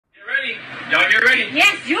ready. Y'all get ready.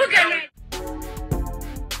 Yes, you get ready.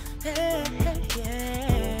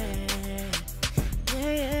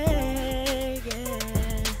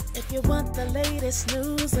 If you want the latest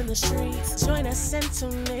news in the streets, join us and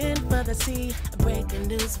tune in for the tea. Breaking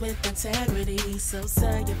news with integrity. So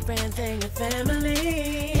tell your friends and your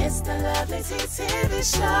family. It's the Lovelyti TV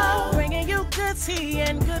show, bringing you good tea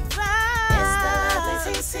and good vibes.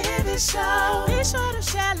 It's the Lovelyti TV show. Be sure to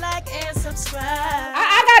share, like, and subscribe.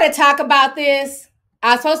 I gotta talk about this.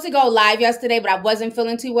 I was supposed to go live yesterday, but I wasn't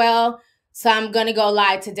feeling too well. So I'm gonna go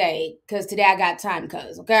live today because today I got time,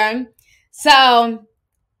 okay? So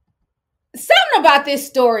something about this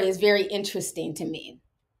story is very interesting to me.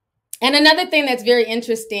 And another thing that's very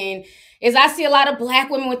interesting is I see a lot of Black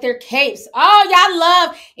women with their capes. Oh, y'all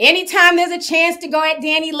love, anytime there's a chance to go at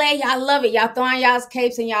DaniLeigh, y'all love it. Y'all throw on y'all's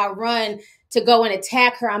capes and y'all run to go and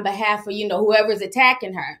attack her on behalf of, whoever's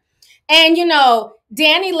attacking her. And,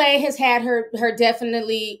 DaniLeigh has had her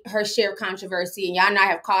definitely her share of controversy. And y'all know I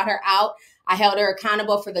have called her out. I held her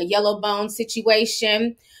accountable for the yellow bone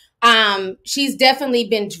situation. She's definitely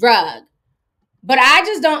been drugged. But I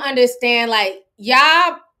just don't understand,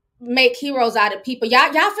 y'all make heroes out of people.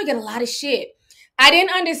 Y'all forget a lot of shit. I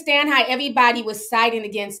didn't understand how everybody was siding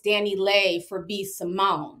against DaniLeigh for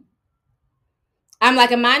b.simone. I'm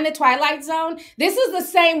like, am I in the Twilight Zone? This is the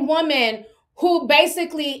same woman who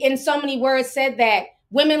basically, in so many words, said that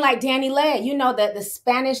women like DaniLeigh, the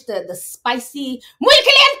Spanish, the spicy, muy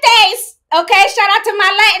calientes. Okay, shout out to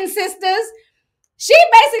my Latin sisters. She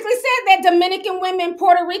basically said that Dominican women,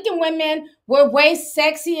 Puerto Rican women were way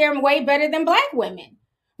sexier and way better than Black women.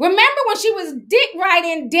 Remember when she was dick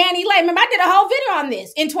riding DaniLeigh? Remember, I did a whole video on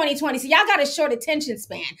this in 2020. So y'all got a short attention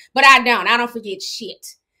span, but I don't. I don't forget shit.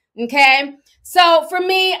 Okay? So for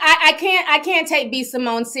me, I can't take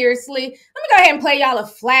b.simone seriously. Let me go ahead and play y'all a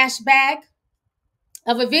flashback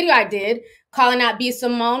of a video I did calling out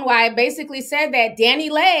b.simone, where I basically said that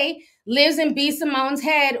DaniLeigh lives in b.simone's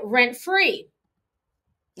head rent-free.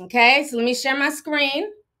 Okay, so let me share my screen.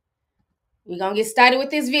 We're going to get started with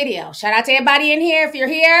this video. Shout out to everybody in here. If you're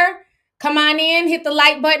here, come on in, hit the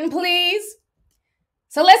like button, please.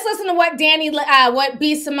 So let's listen to what what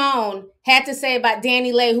b.simone had to say about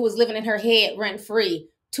DaniLeigh, who was living in her head rent-free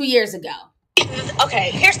 2 years ago.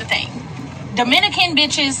 Okay, here's the thing. Dominican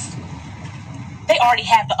bitches, they already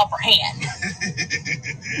have the upper hand.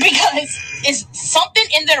 Because it's something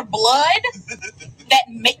in their blood that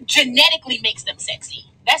genetically makes them sexy.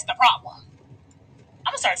 That's the problem.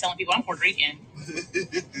 I'm going to start telling people I'm Puerto Rican.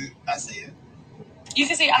 I see it. You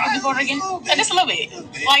can see I'm from Puerto Rican? Just a little bit.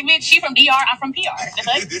 Like, bitch, she from DR, I'm from PR.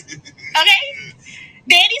 Okay?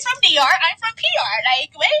 Daddy's from DR, I'm from PR.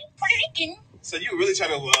 Like, wait, Puerto Rican. So you really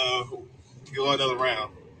trying to go another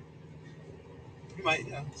round? You might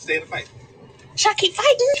stay in the fight. Should I keep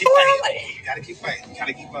fighting? Keep fighting. You gotta keep fighting. You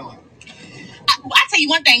gotta keep going. I tell you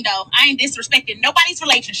one thing, though. I ain't disrespecting nobody's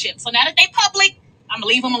relationship. So now that they public, I'm going to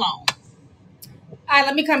leave them alone. All right,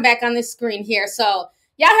 let me come back on this screen here. So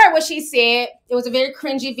y'all heard what she said. It was a very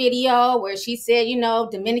cringy video where she said,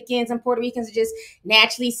 Dominicans and Puerto Ricans are just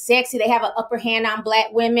naturally sexy. They have an upper hand on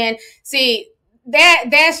Black women. See,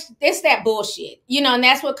 it's that bullshit, and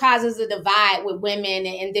that's what causes a divide with women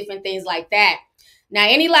and different things like that. Now,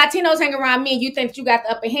 any Latinos hang around me and you think you got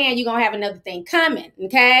the upper hand, you're going to have another thing coming,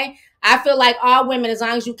 okay? I feel like all women, as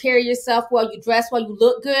long as you carry yourself well, you dress well, you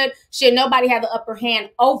look good, should nobody have the upper hand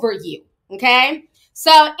over you, okay? So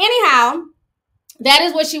anyhow, that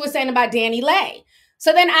is what she was saying about DaniLeigh.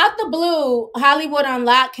 So then out the blue, Hollywood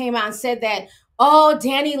Unlocked came out and said that,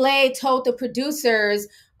 DaniLeigh told the producers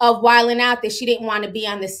of Wildin' Out that she didn't want to be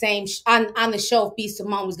on the same on the show if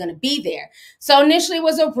b.simone was going to be there. So initially it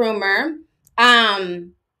was a rumor.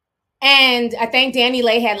 And I think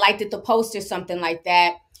DaniLeigh had liked it, the post or something like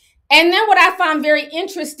that. And then what I found very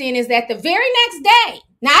interesting is that the very next day,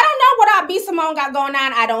 now I don't know what our b.simone got going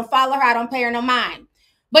on. I don't follow her. I don't pay her no mind.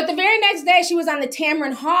 But the very next day, she was on the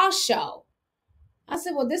Tamron Hall show. I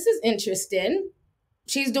said, well, this is interesting.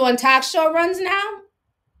 She's doing talk show runs now?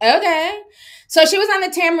 Okay. So she was on the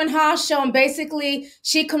Tamron Hall show, and basically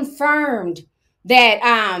she confirmed that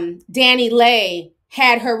DaniLeigh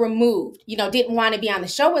had her removed, didn't want to be on the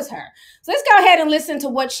show with her. So let's go ahead and listen to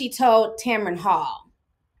what she told Tamron Hall.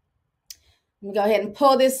 Let me go ahead and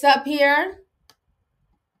pull this up here.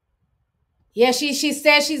 Yeah, she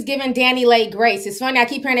says she's giving DaniLeigh grace. It's funny, I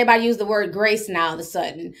keep hearing everybody use the word grace now all of a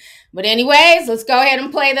sudden. But anyways, let's go ahead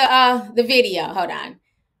and play the video. Hold on.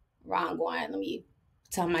 Wrong one. Let me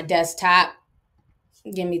tell my desktop.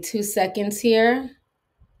 Give me 2 seconds here.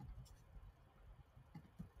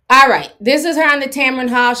 All right. This is her on the Tamron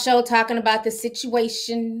Hall show talking about the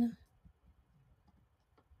situation.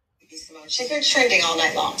 B.simone. She's been trending all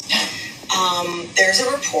night long. There's a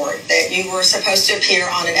report that you were supposed to appear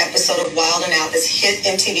on an episode of Wild 'N Out, this hit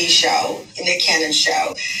MTV show, Nick Cannon's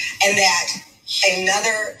show, and that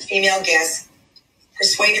another female guest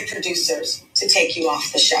persuaded producers to take you off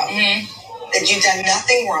the show. Mm-hmm. That you've done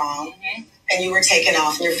nothing wrong, mm-hmm. and you were taken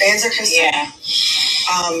off, and your fans are concerned. Yeah.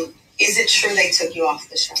 Is it true they took you off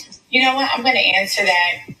the show? You know what? I'm going to answer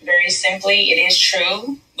that very simply. It is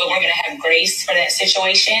true, but we're going to have grace for that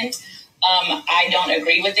situation. I don't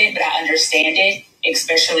agree with it, but I understand it,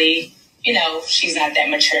 especially, you know, she's not that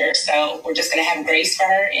mature. So we're just going to have grace for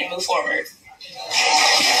her and move forward.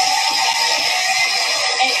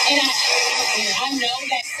 And I know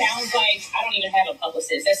that sounds like I don't even have a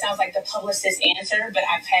publicist. That sounds like the publicist answer, but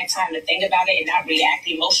I've had time to think about it and not react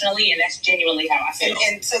emotionally, and that's genuinely how I feel.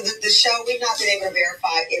 And so the show, we've not been able to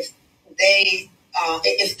verify if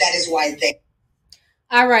that is why they.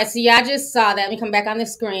 All right, so y'all just saw that. Let me come back on the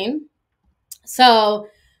screen. So,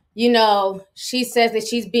 you know, she says that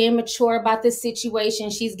she's being mature about this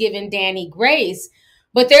situation. She's giving Danny grace,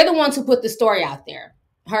 but they're the ones who put the story out there.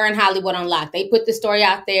 Her and Hollywood Unlocked. They put the story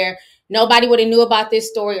out there. Nobody would have knew about this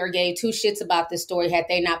story or gave two shits about this story had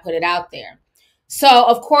they not put it out there. So,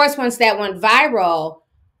 of course, once that went viral,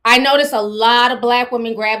 I noticed a lot of Black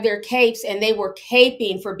women grabbed their capes and they were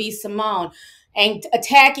caping for B.simone and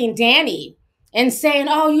attacking Danny and saying,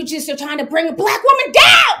 oh, you just are trying to bring a Black woman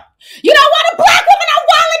down. You don't want a Black woman on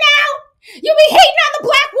Wildin' Out. You be hating on the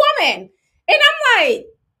Black woman. And I'm like,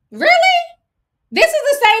 really? This is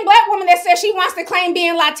the same Black woman that says she wants to claim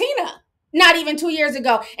being Latina not even 2 years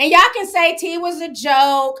ago. And y'all can say T was a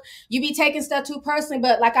joke. You be taking stuff too personally.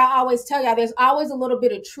 But like I always tell y'all, there's always a little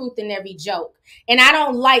bit of truth in every joke. And I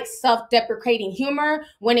don't like self-deprecating humor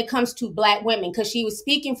when it comes to Black women, because she was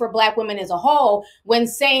speaking for Black women as a whole when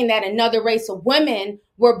saying that another race of women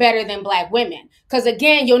were better than Black women. Because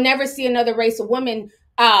again, you'll never see another race of women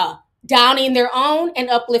downing their own and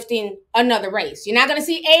uplifting another race. You're not going to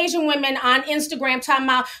see Asian women on Instagram talking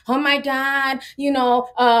about, oh my God, you know,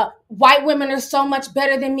 white women are so much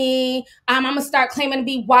better than me. I'm going to start claiming to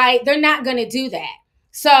be white. They're not going to do that.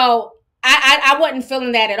 So I wasn't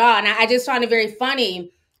feeling that at all. And I just found it very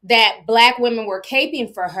funny that Black women were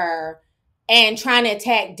caping for her and trying to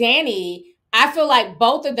attack Danny. I feel like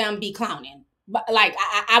both of them be clowning. Like,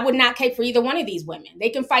 I would not cape for either one of these women. They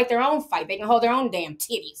can fight their own fight. They can hold their own damn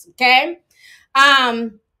titties, okay?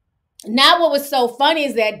 Now what was so funny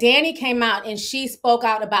is that Danny came out and she spoke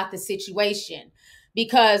out about the situation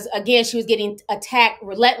because, again, she was getting attacked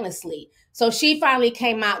relentlessly. So she finally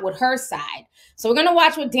came out with her side. So we're going to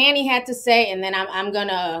watch what Danny had to say, and then I'm going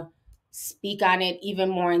to speak on it even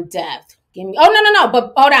more in depth. No,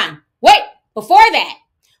 but hold on. Wait, before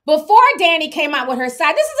Danny came out with her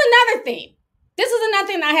side, this is another thing. This is another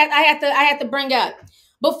thing I had to bring up.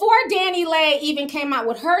 Before DaniLeigh even came out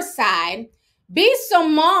with her side,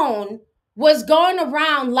 b.simone was going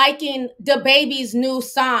around liking DaBaby's new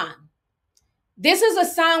song. This is a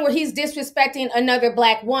song where he's disrespecting another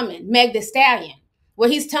Black woman, Meg Thee Stallion, where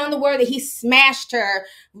he's telling the world that he smashed her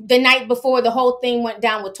the night before the whole thing went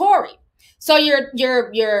down with Tory. So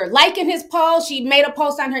you're liking his post. She made a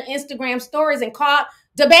post on her Instagram stories and called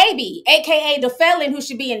DaBaby, aka the felon who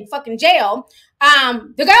should be in fucking jail,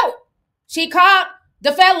 the GOAT. She called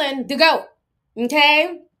the felon the GOAT.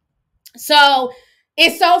 Okay? So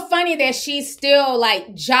it's so funny that she's still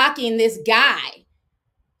like jockeying this guy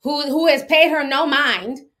who has paid her no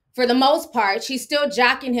mind for the most part. She's still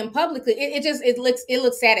jockeying him publicly. It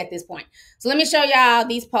looks sad at this point. So let me show y'all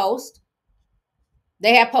these posts.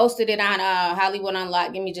 They have posted it on Hollywood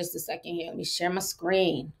Unlocked. Give me just a second here. Let me share my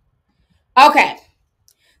screen. Okay.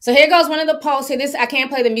 So here goes one of the posts. Here, I can't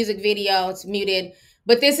play the music video. It's muted.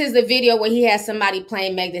 But this is the video where he has somebody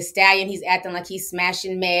playing Meg Thee Stallion. He's acting like he's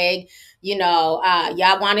smashing Meg. You know,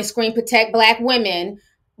 y'all want to scream protect Black women,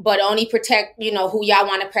 but only protect, you know, who y'all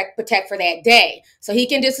want to protect for that day. So he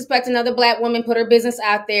can disrespect another Black woman, put her business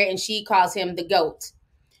out there, and she calls him the GOAT.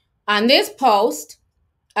 On this post,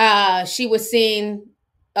 she was seen,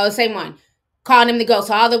 the same one, calling him the GOAT.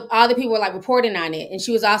 So all the people were like reporting on it. And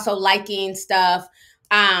she was also liking stuff.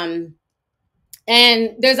 And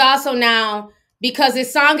there's also now, because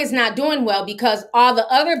this song is not doing well, because all the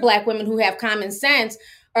other Black women who have common sense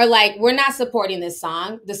are like, we're not supporting this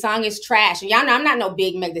song. The song is trash. And y'all know I'm not no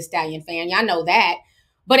big Meg Thee Stallion fan. Y'all know that.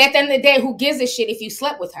 But at the end of the day, who gives a shit if you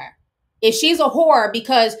slept with her? If she's a whore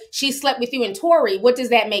because she slept with you and Tory, what does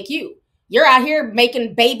that make you? You're out here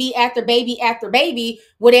making baby after baby after baby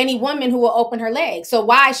with any woman who will open her legs. So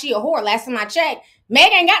why is she a whore? Last time I checked,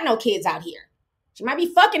 Meg ain't got no kids out here. She might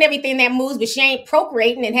be fucking everything that moves, but she ain't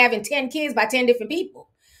procreating and having 10 kids by 10 different people.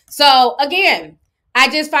 So again, I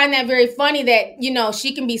just find that very funny that, you know,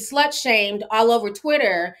 she can be slut shamed all over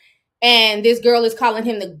Twitter and this girl is calling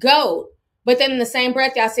him the GOAT. But then in the same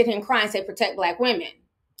breath, y'all sit here and cry and say protect Black women.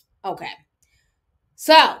 Okay.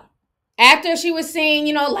 So after she was seeing,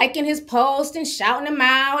 you know, liking his post and shouting him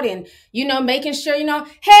out and, you know, making sure, you know,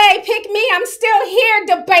 hey, pick me, I'm still here,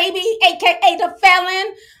 the baby, aka the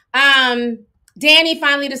felon. Danny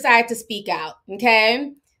finally decided to speak out.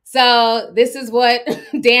 Okay. So this is what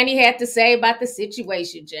Danny had to say about the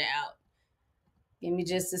situation, child. Give me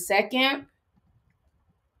just a second.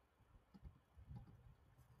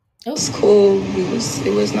 It's cool.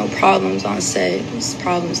 It was no problems on set. It's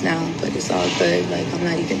problems now, but it's all good. Like, I'm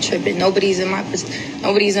not even tripping. Nobody's in my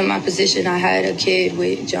position. I had a kid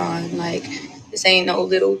with John. Like, this ain't no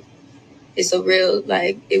little. It's a real,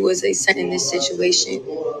 like, it was a set in this situation.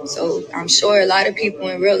 So I'm sure a lot of people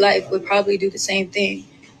in real life would probably do the same thing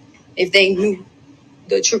if they knew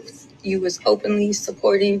the truth. You was openly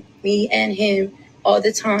supporting me and him all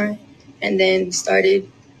the time, and then started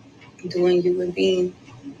doing you and being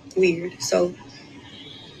weird. So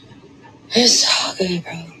it's all good,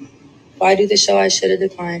 bro. Why do the show? I should have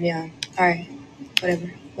declined. Yeah. All right.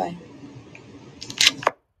 Whatever. Bye.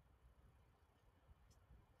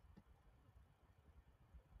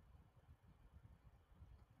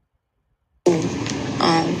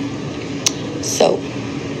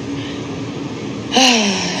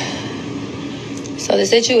 So the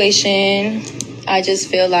situation, I just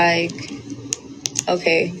feel like,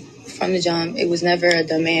 okay, from the jump, it was never a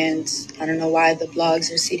demand. I don't know why the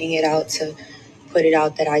blogs are seeding it out to put it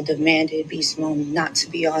out that I demanded b.simone not to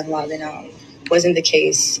be on Wild 'N Out. Wasn't the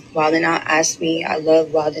case. Wild 'N Out asked me. I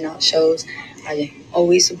love Wild 'N Out shows. I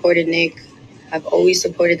always supported Nick. I've always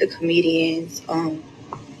supported the comedians on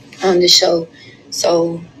the show.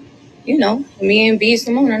 So, you know, me and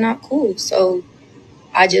b.simone are not cool. So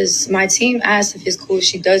my team asked if it's cool if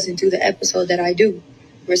she doesn't do the episode that I do.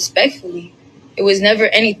 Respectfully. It was never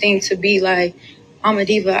anything to be like, I'm a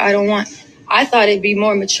diva. I thought it'd be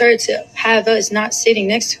more mature to have us not sitting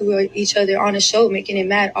next to each other on a show, making it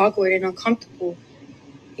mad awkward and uncomfortable.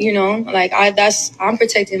 You know, like I'm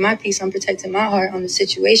protecting my peace. I'm protecting my heart on the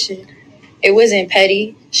situation. It wasn't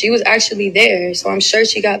petty. She was actually there. So I'm sure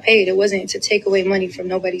she got paid. It wasn't to take away money from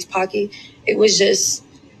nobody's pocket. It was just,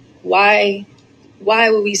 why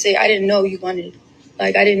would we say, I didn't know you wanted,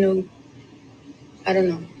 like, I didn't know, I don't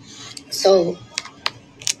know. So,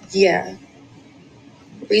 yeah.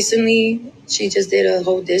 Recently, she just did a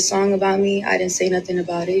whole diss song about me. I didn't say nothing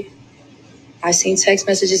about it. I seen text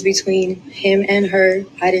messages between him and her.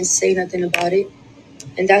 I didn't say nothing about it.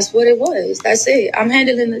 And that's what it was. That's it. I'm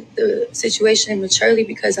handling the situation maturely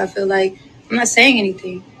because I feel like I'm not saying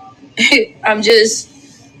anything. I'm just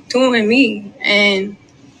doing me. And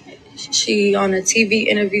she on a TV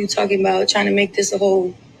interview talking about trying to make this a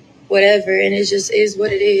whole whatever. And it just is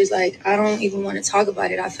what it is. Like, I don't even want to talk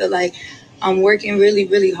about it. I feel like I'm working really,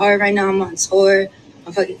 really hard right now. I'm on tour.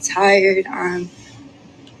 I'm fucking tired. I'm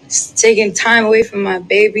taking time away from my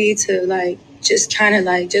baby to like just kind of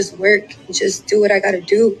like just work and just do what I gotta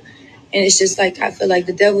do. And it's just like I feel like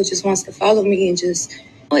the devil just wants to follow me and just,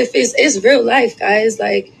 if it's real life, guys.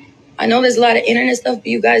 Like, I know there's a lot of internet stuff, but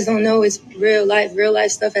you guys don't know it's real life. Real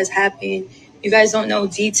life stuff has happened. You guys don't know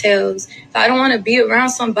details. If I don't want to be around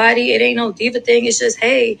somebody, it ain't no diva thing. It's just,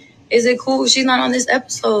 hey, is it cool if she's not on this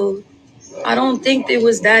episode? I don't think it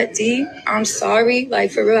was that deep. I'm sorry.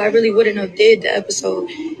 Like, for real, I really wouldn't have did the episode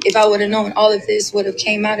if I would have known all of this would have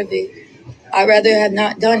came out of it. I'd rather have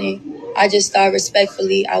not done it. I just thought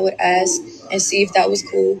respectfully I would ask and see if that was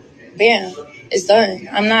cool. Bam, it's done.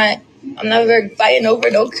 I'm never fighting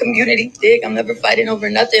over no community dick. I'm never fighting over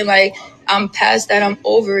nothing. Like, I'm past that. I'm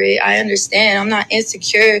over it. I understand. I'm not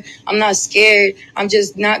insecure. I'm not scared. I'm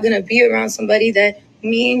just not going to be around somebody that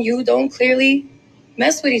me and you don't clearly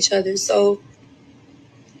mess with each other. So,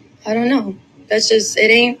 I don't know. That's just,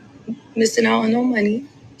 it ain't missing out on no money.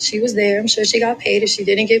 She was there. I'm sure she got paid. If she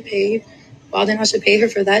didn't get paid, well, then I should pay her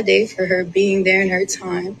for that day, for her being there in her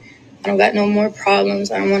time. I don't got no more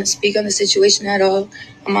problems. I don't want to speak on the situation at all.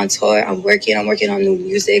 I'm on tour. I'm working on new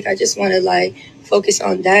music. I just want to like focus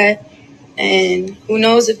on that. And who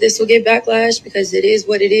knows if this will get backlash, because it is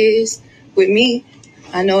what it is with me.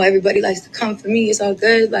 I know everybody likes to come for me. It's all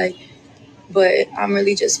good. Like, but I'm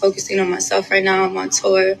really just focusing on myself right now. I'm on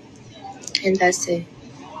tour, and that's it.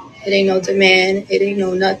 It ain't no demand. It ain't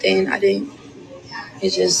no nothing.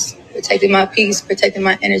 It's just protecting my peace, protecting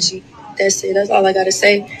my energy. That's it. That's all I got to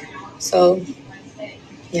say. So,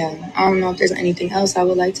 yeah, I don't know if there's anything else I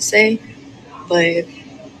would like to say, but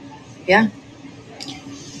yeah.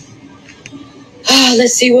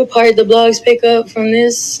 Let's see what part the blogs pick up from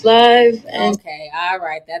this live. And okay, all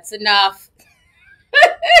right, that's enough.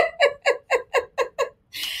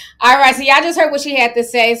 All right, so y'all just heard what she had to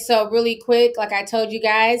say. So really quick, like I told you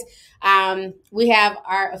guys, we have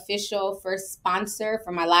our official first sponsor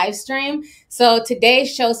for my live stream. So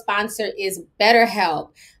today's show sponsor is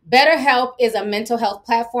BetterHelp. BetterHelp is a mental health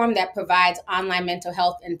platform that provides online mental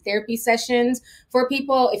health and therapy sessions for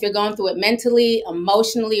people if you're going through it mentally,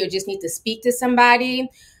 emotionally, or just need to speak to somebody.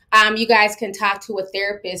 You guys can talk to a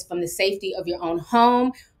therapist from the safety of your own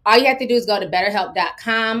home. All you have to do is go to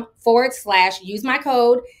betterhelp.com/use my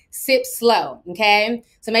code SIPSLOW. Okay.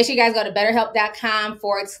 So make sure you guys go to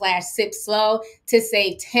betterhelp.com/SIPSLOW to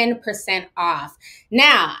save 10% off.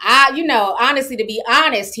 Now, honestly, to be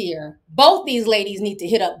honest here, both these ladies need to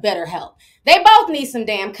hit up BetterHelp. They both need some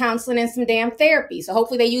damn counseling and some damn therapy. So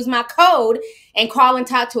hopefully they use my code and call and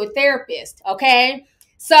talk to a therapist. Okay.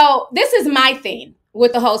 So this is my thing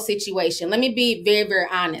with the whole situation. Let me be very, very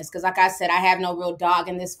honest, because like I said, I have no real dog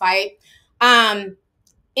in this fight.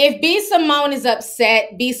 If b.simone is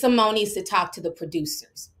upset, b.simone needs to talk to the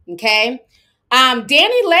producers, okay?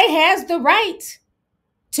 DaniLeigh has the right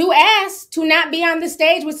to ask to not be on the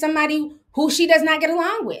stage with somebody who she does not get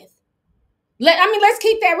along with. Let's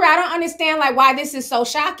keep that real. I don't understand why this is so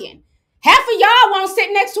shocking. Half of y'all won't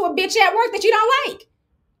sit next to a bitch at work that you don't like.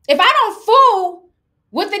 If I don't fool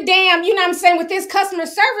with the damn, with this customer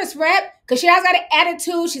service rep, because she always got an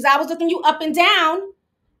attitude, she's always looking you up and down,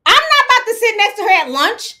 I'm not about to sit next to her at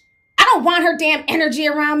lunch. I don't want her damn energy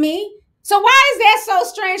around me. So why is that so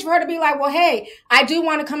strange for her to be like, well, hey, I do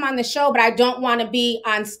want to come on the show, but I don't want to be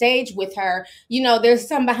on stage with her. There's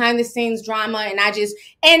some behind the scenes drama. And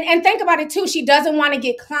and think about it too. She doesn't want to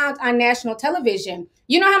get clowned on national television.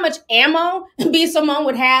 You know how much ammo b.simone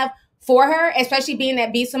would have for her, especially being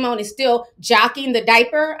that b.simone is still jockeying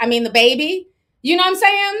the baby. You know what I'm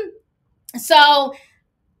saying? So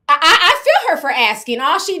I feel her for asking.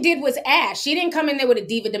 All she did was ask. She didn't come in there with a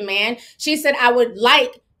diva demand. She said, I would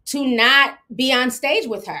like to not be on stage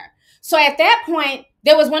with her. So at that point,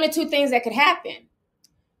 there was one or two things that could happen.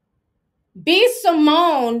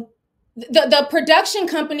 b.simone, the production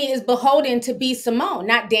company is beholden to b.simone,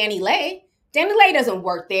 not DaniLeigh. DaniLeigh doesn't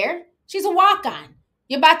work there. She's a walk-on.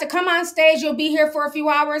 You're about to come on stage. You'll be here for a few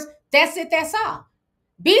hours. That's it. That's all.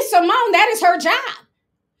 b.simone, that is her job.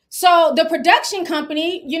 So the production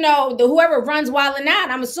company, whoever runs Wildin'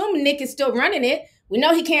 Out, I'm assuming Nick is still running it. We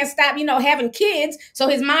know he can't stop, having kids. So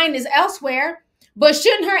his mind is elsewhere. But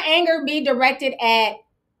shouldn't her anger be directed at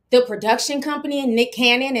the production company and Nick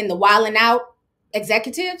Cannon and the Wildin' Out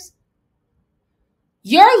executives?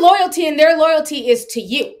 Your loyalty and their loyalty is to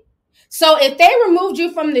you. So if they removed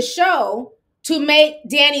you from the show to make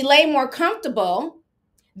DaniLeigh more comfortable,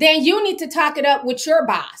 then you need to talk it up with your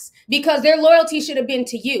boss, because their loyalty should have been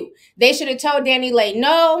to you. They should have told DaniLeigh,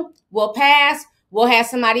 no, we'll pass. We'll have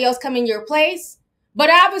somebody else come in your place. But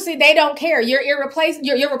obviously they don't care. You're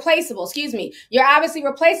replaceable. Excuse me. You're obviously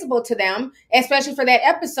replaceable to them, especially for that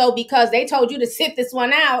episode, because they told you to sit this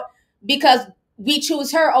one out because we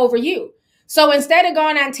choose her over you. So instead of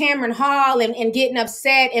going on Tamron Hall and getting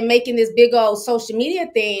upset and making this big old social media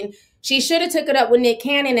thing, she should have took it up with Nick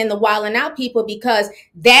Cannon and the Wildin' Out people, because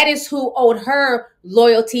that is who owed her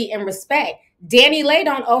loyalty and respect. DaniLeigh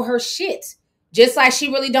don't owe her shit, just like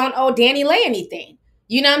she really don't owe DaniLeigh anything.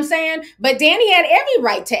 You know what I'm saying? But Danny had every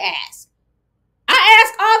right to ask. I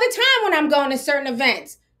ask all the time when I'm going to certain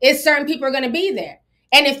events if certain people are going to be there.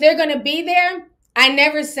 And if they're going to be there, I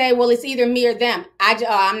never say, well, it's either me or them.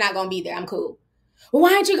 I'm not going to be there. I'm cool. Well,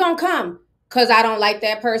 why aren't you going to come? Because I don't like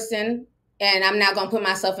that person. And I'm not going to put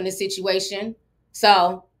myself in this situation.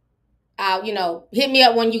 So, hit me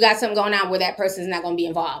up when you got something going on where that person's not going to be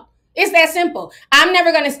involved. It's that simple. I'm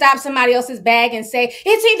never going to stop somebody else's bag and say,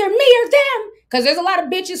 it's either me or them. Because there's a lot of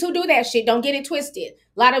bitches who do that shit. Don't get it twisted.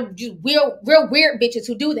 A lot of just real weird bitches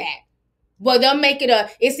who do that. Well, they'll make it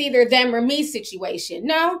it's either them or me situation.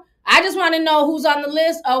 No, I just want to know who's on the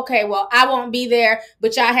list. Okay, well, I won't be there.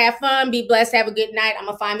 But y'all have fun. Be blessed. Have a good night. I'm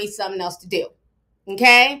going to find me something else to do.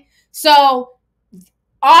 Okay? So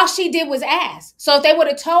all she did was ask. So if they would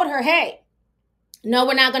have told her, hey, no,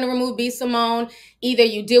 we're not going to remove b.simone. Either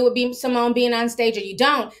you deal with b.simone being on stage or you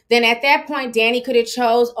don't. Then at that point, Danny could have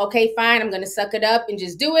chose, okay, fine, I'm going to suck it up and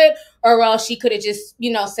just do it. Or else she could have just,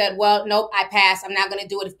 said, well, nope, I pass. I'm not going to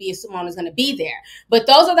do it if b.simone is going to be there. But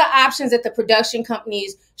those are the options that the production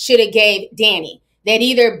companies should have gave Danny. That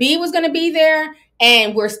either B was going to be there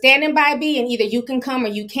and we're standing by B and either you can come or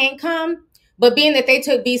you can't come. But being that they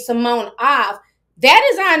took b.simone off, that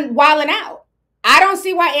is on Wildin' Out. I don't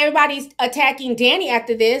see why everybody's attacking Danny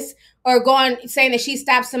after this or saying that she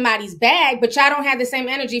stopped somebody's bag, but y'all don't have the same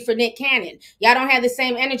energy for Nick Cannon. Y'all don't have the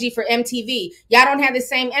same energy for MTV. Y'all don't have the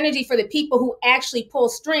same energy for the people who actually pull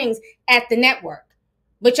strings at the network.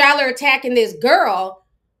 But y'all are attacking this girl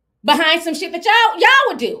behind some shit that y'all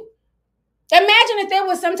would do. Imagine if there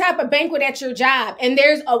was some type of banquet at your job and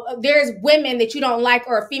there's women that you don't like,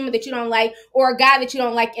 or a female that you don't like, or a guy that you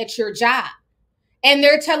don't like at your job. And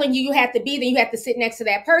they're telling you have to be there, you have to sit next to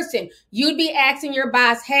that person. You'd be asking your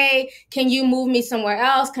boss, hey, can you move me somewhere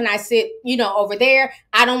else? Can I sit, over there?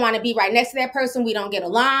 I don't want to be right next to that person. We don't get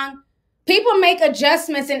along. People make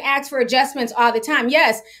adjustments and ask for adjustments all the time.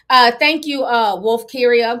 Yes, thank you, Wolf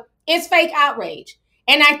Kyria. It's fake outrage.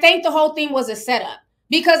 And I think the whole thing was a setup.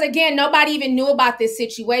 Because again, nobody even knew about this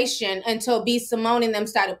situation until b.simone and them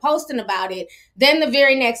started posting about it. Then the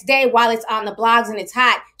very next day, while it's on the blogs and it's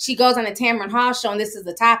hot, she goes on the Tamron Hall show and this is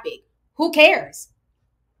the topic. Who cares?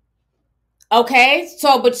 Okay,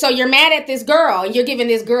 so you're mad at this girl and you're giving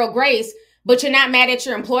this girl grace, but you're not mad at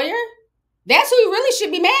your employer? That's who you really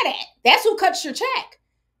should be mad at. That's who cuts your check.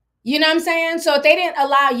 You know what I'm saying? So if they didn't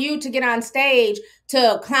allow you to get on stage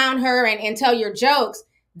to clown her and tell your jokes,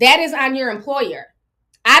 that is on your employer.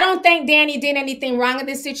 I don't think Danny did anything wrong in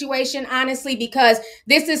this situation, honestly, because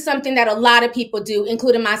this is something that a lot of people do,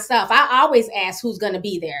 including myself. I always ask who's going to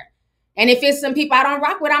be there. And if it's some people I don't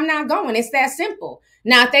rock with, I'm not going. It's that simple.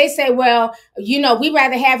 Now, if they say, well, we'd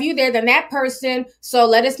rather have you there than that person, so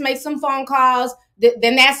let us make some phone calls,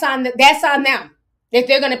 then that's on them. If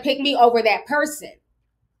they're going to pick me over that person.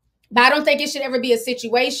 But I don't think it should ever be a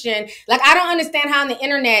situation. Like, I don't understand how on the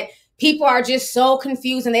internet people are just so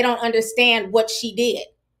confused and they don't understand what she did.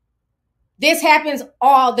 This happens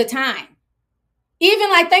all the time. Even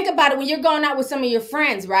think about it when you're going out with some of your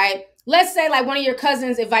friends, right? Let's say one of your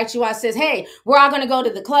cousins invites you out, says, hey, we're all going to go to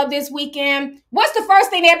the club this weekend. What's the first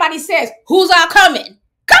thing everybody says? Who's all coming?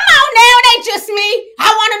 Come on now, it ain't just me. I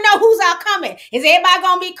want to know who's all coming. Is everybody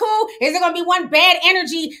going to be cool? Is there going to be one bad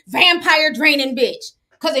energy, vampire draining bitch?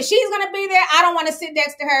 Because if she's going to be there, I don't want to sit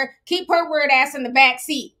next to her. Keep her weird ass in the back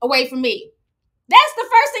seat away from me. That's the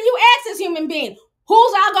first thing you ask as a human being.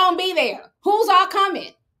 Who's all going to be there? Who's all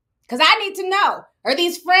coming? Because I need to know. Are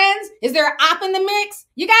these friends? Is there an op in the mix?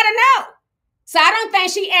 You got to know. So I don't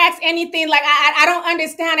think she asked anything I don't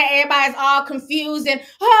understand that everybody's all confused and,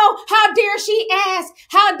 oh, how dare she ask?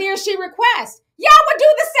 How dare she request? Y'all would do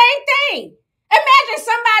the same thing. Imagine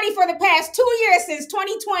somebody for the past 2 years since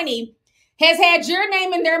 2020 has had your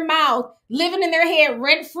name in their mouth, living in their head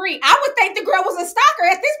rent-free. I would think the girl was a stalker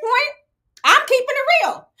at this point. I'm keeping it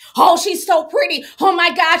real. Oh, she's so pretty. Oh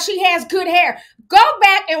my God, she has good hair. Go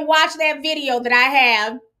back and watch that video that I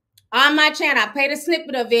have on my channel. I played a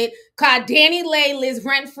snippet of it called DaniLeigh lives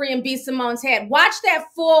rent-free in b.simone's head. Watch that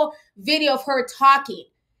full video of her talking.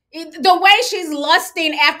 The way she's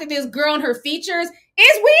lusting after this girl and her features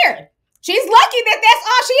is weird. She's lucky that that's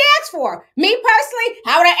all she asked for. Me personally,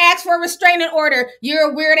 I would have asked for a restraining order.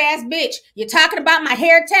 You're a weird ass bitch. You're talking about my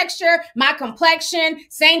hair texture, my complexion,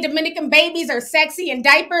 saying Dominican babies are sexy in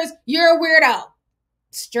diapers. You're a weirdo.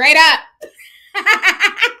 Straight up.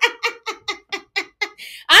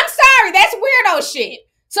 I'm sorry, that's weirdo shit.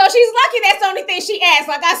 So she's lucky that's the only thing she asked.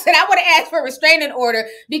 Like I said, I would have asked for a restraining order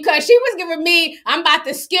because she was giving me, I'm about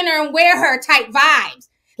to skin her and wear her type vibes.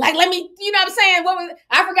 Let me, you know what I'm saying?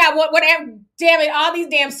 I forgot whatever, damn it, all these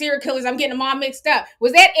damn serial killers, I'm getting them all mixed up.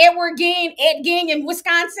 Was that Ed Gein in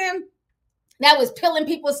Wisconsin? That was peeling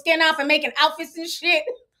people's skin off and making outfits and shit?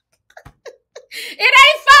 It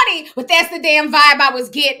ain't funny, but that's the damn vibe I was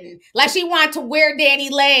getting. She wanted to wear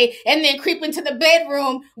DaniLeigh and then creep into the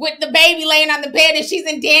bedroom with the baby laying on the bed and she's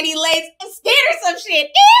in DaniLeigh's skin or some shit.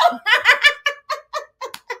 Ew!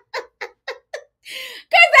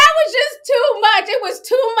 Because that was just too much. It was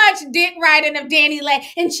too much dick riding of DaniLeigh.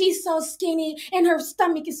 And she's so skinny and her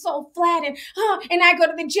stomach is so flat. And I go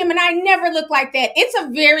to the gym and I never look like that. It's a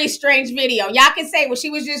very strange video. Y'all can say, well, she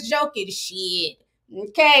was just joking. Shit.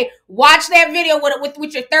 Okay. Watch that video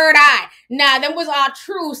with your third eye. Nah, them was all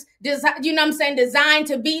truths. You know what I'm saying? Designed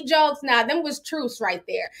to be jokes. Nah, them was truths right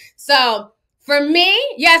there. So for me,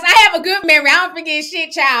 yes, I have a good memory. I don't forget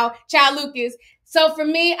shit, child Lucas. So for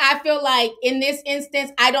me, I feel like in this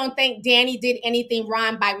instance, I don't think Danny did anything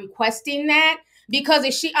wrong by requesting that because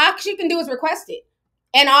all she can do is request it.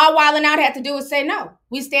 And all Wild 'N Out had to do is say, no,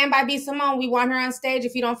 we stand by b.simone. We want her on stage.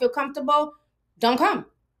 If you don't feel comfortable, don't come.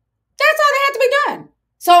 That's all that had to be done.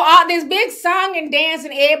 So all this big song and dance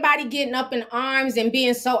and everybody getting up in arms and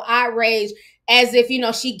being so outraged as if,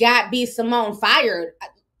 she got b.simone fired.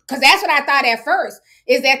 Because that's what I thought at first,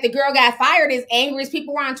 is that the girl got fired as angry as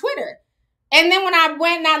people were on Twitter. And then when I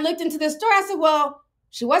went and I looked into the story, I said, well,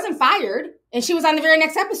 She wasn't fired, and she was on the very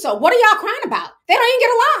next episode. What are y'all crying about? They don't even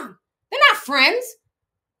get along. They're not friends.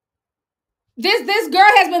 This girl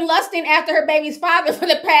has been lusting after her baby's father for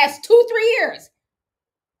the past 2-3 years.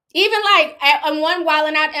 Even like on one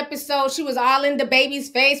Wildin' Out episode, she was all in the baby's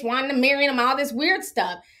face, wanting to marry him, all this weird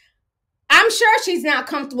stuff. I'm sure she's not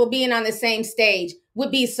comfortable being on the same stage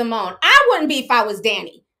with b.simone. I wouldn't be if I was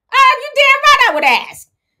Danny. You damn right I would ask.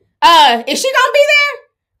 Is she gonna be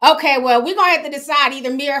there? Okay, well, we're gonna have to decide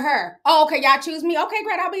either me or her. Oh, okay, y'all choose me. Okay,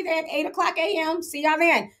 great, I'll be there at 8:00 a.m. See y'all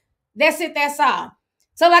then. That's it, that's all.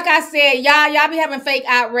 So like I said, y'all be having fake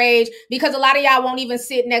outrage because a lot of y'all won't even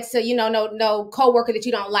sit next to, no coworker that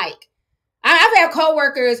you don't like. I've had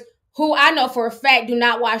coworkers who I know for a fact do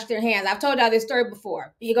not wash their hands. I've told y'all this story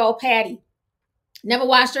before. You go, Patty. Never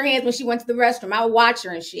washed her hands when she went to the restroom. I would watch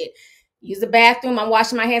her and shit. Use the bathroom. I'm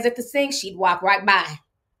washing my hands at the sink. She'd walk right by.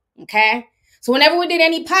 Okay? So whenever we did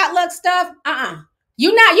any potluck stuff,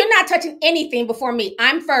 you're not touching anything before me.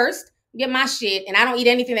 I'm first. Get my shit, and I don't eat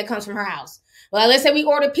anything that comes from her house. Well, let's say we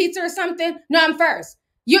order pizza or something. No, I'm first.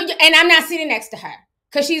 And I'm not sitting next to her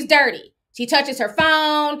because she's dirty. She touches her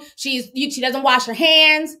phone. She doesn't wash her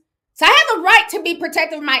hands. So I have the right to be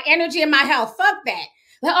protective of my energy and my health. Fuck that.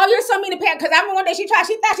 Like, oh, you're so mean to Pat. Because I remember one day she thought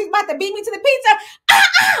she was about to beat me to the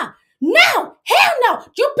pizza. No, hell no.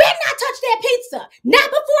 You better not touch that pizza. Not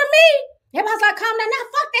before me. Everybody's like, calm down. Now,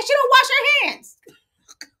 fuck that. She don't wash her hands.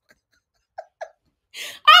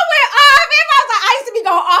 I went off. Everybody was like, I used to be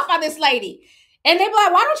going off on this lady. And they be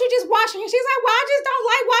like, why don't you just wash your hands? She's like, well, I just don't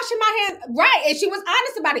like washing my hands. Right. And she was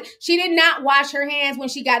honest about it. She did not wash her hands when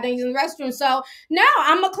she got done using the restroom. So no,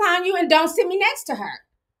 I'm going to clown you and don't sit me next to her.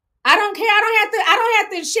 I don't care. I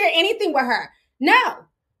don't have to share anything with her. No.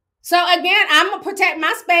 So again, I'm going to protect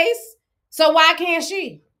my space. So why can't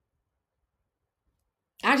she?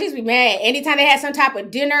 I'll just be mad. Anytime they had some type of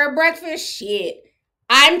dinner or breakfast, shit.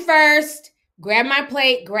 I'm first. Grab my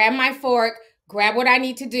plate, grab my fork, grab what I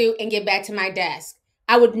need to do, and get back to my desk.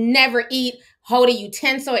 I would never eat, hold a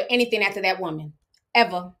utensil, or anything after that woman.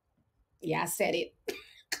 Ever. Yeah, I said it.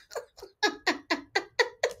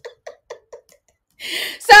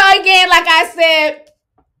 So again, like I said,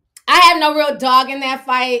 I have no real dog in that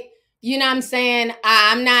fight. You know what I'm saying?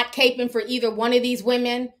 I'm not caping for either one of these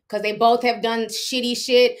women because they both have done shitty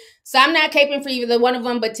shit. So I'm not caping for either one of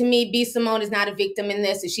them. But to me, b.simone is not a victim in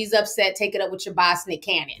this. If she's upset, take it up with your boss, Nick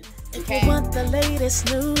Cannon. Okay? If you want the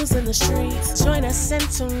latest news in the streets, join us and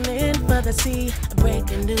tune in for the tea.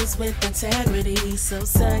 Breaking news with integrity. So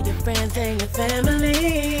tell your friends and your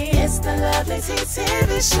family. It's the Lovelyti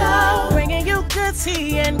TV show. Bringing you good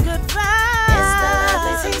tea and good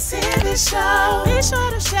vibes. It's the Lovelyti TV show. Be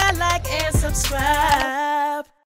sure to share, like, and subscribe.